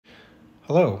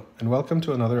Hello, and welcome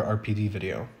to another RPD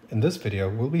video. In this video,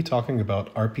 we'll be talking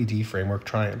about RPD framework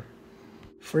try-in.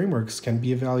 Frameworks can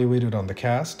be evaluated on the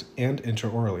cast and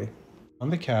intraorally. On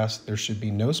the cast, there should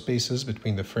be no spaces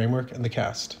between the framework and the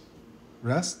cast.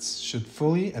 Rests should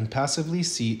fully and passively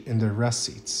seat in their rest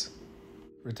seats.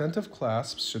 Retentive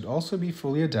clasps should also be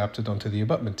fully adapted onto the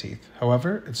abutment teeth.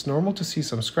 However, it's normal to see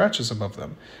some scratches above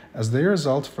them, as they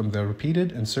result from the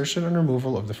repeated insertion and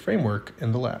removal of the framework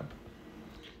in the lab.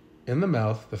 In the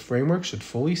mouth, the framework should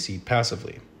fully seat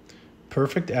passively.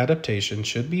 Perfect adaptation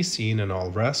should be seen in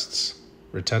all rests,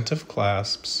 retentive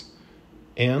clasps,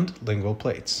 and lingual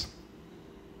plates.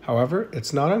 However,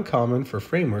 it's not uncommon for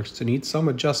frameworks to need some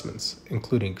adjustments,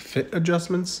 including fit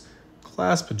adjustments,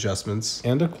 clasp adjustments,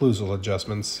 and occlusal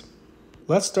adjustments.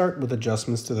 Let's start with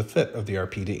adjustments to the fit of the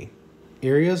RPD.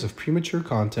 Areas of premature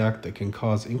contact that can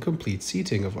cause incomplete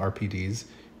seating of RPDs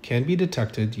can be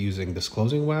detected using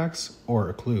disclosing wax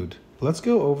or occlude. Let's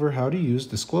go over how to use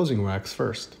disclosing wax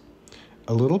first.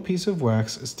 A little piece of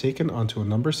wax is taken onto a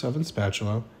number 7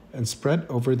 spatula and spread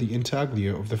over the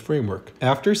intaglio of the framework.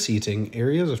 After seating,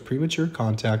 areas of premature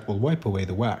contact will wipe away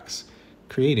the wax,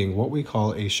 creating what we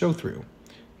call a show-through.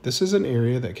 This is an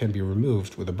area that can be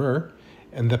removed with a burr,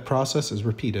 and the process is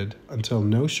repeated until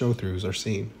no show-throughs are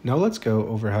seen. Now let's go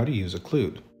over how to use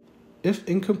occlude. If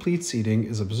incomplete seating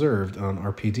is observed on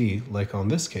RPD, like on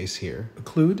this case here,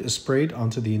 occlude is sprayed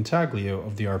onto the intaglio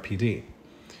of the RPD.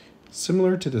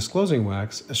 Similar to disclosing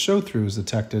wax, a show-through is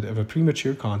detected if a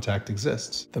premature contact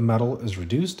exists. The metal is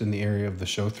reduced in the area of the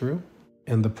show-through,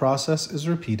 and the process is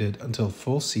repeated until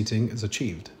full seating is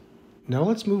achieved. Now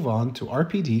let's move on to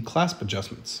RPD clasp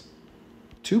adjustments.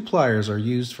 2 pliers are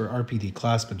used for RPD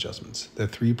clasp adjustments, the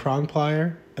 3-prong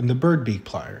plier and the bird beak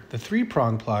plier. The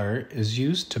 3-prong plier is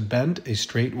used to bend a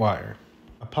straight wire.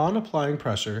 Upon applying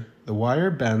pressure, the wire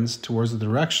bends towards the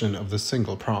direction of the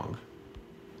single prong.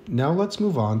 Now let's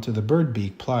move on to the bird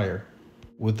beak plier.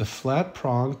 With the flat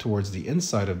prong towards the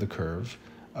inside of the curve,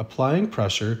 applying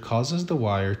pressure causes the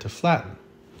wire to flatten.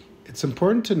 It's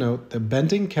important to note that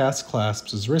bending cast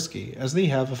clasps is risky as they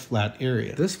have a flat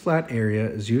area. This flat area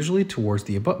is usually towards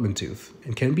the abutment tooth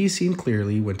and can be seen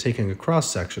clearly when taking a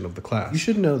cross-section of the clasp. You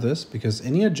should know this because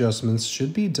any adjustments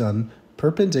should be done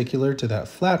perpendicular to that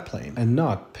flat plane and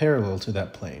not parallel to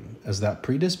that plane, as that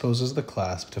predisposes the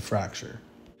clasp to fracture.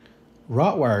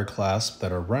 Wrought wire clasps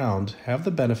that are round have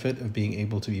the benefit of being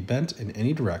able to be bent in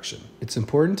any direction. It's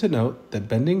important to note that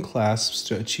bending clasps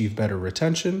to achieve better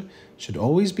retention should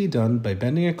always be done by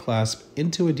bending a clasp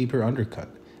into a deeper undercut,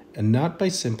 and not by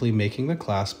simply making the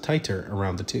clasp tighter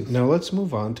around the tooth. Now let's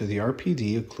move on to the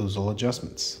RPD occlusal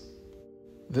adjustments.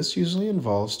 This usually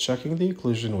involves checking the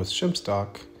occlusion with shim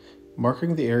stock,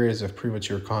 marking the areas of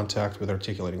premature contact with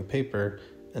articulating paper,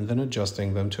 and then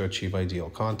adjusting them to achieve ideal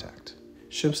contact.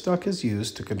 Shim stock is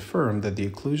used to confirm that the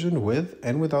occlusion with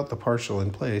and without the partial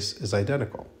in place is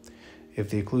identical. If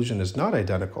the occlusion is not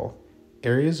identical,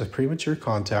 areas of premature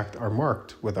contact are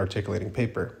marked with articulating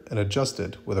paper and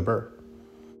adjusted with a burr.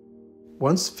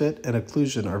 Once fit and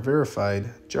occlusion are verified,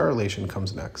 gyrylation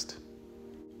comes next.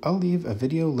 I'll leave a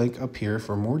video link up here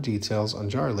for more details on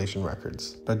gyrylation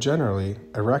records, but generally,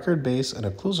 a record base and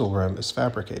occlusal rim is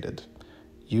fabricated.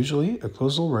 Usually,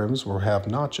 occlusal rims will have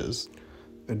notches.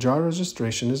 The jar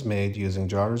registration is made using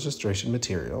jar registration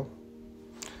material.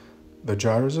 The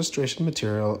jar registration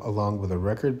material along with a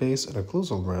record base and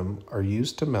occlusal rim are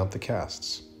used to mount the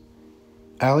casts.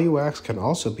 Alley wax can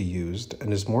also be used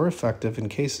and is more effective in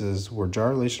cases where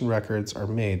gyrylation records are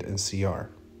made in CR.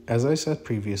 As I said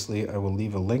previously, I will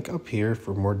leave a link up here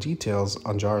for more details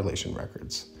on gyrylation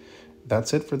records.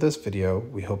 That's it for this video.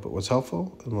 We hope it was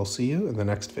helpful, and we'll see you in the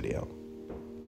next video.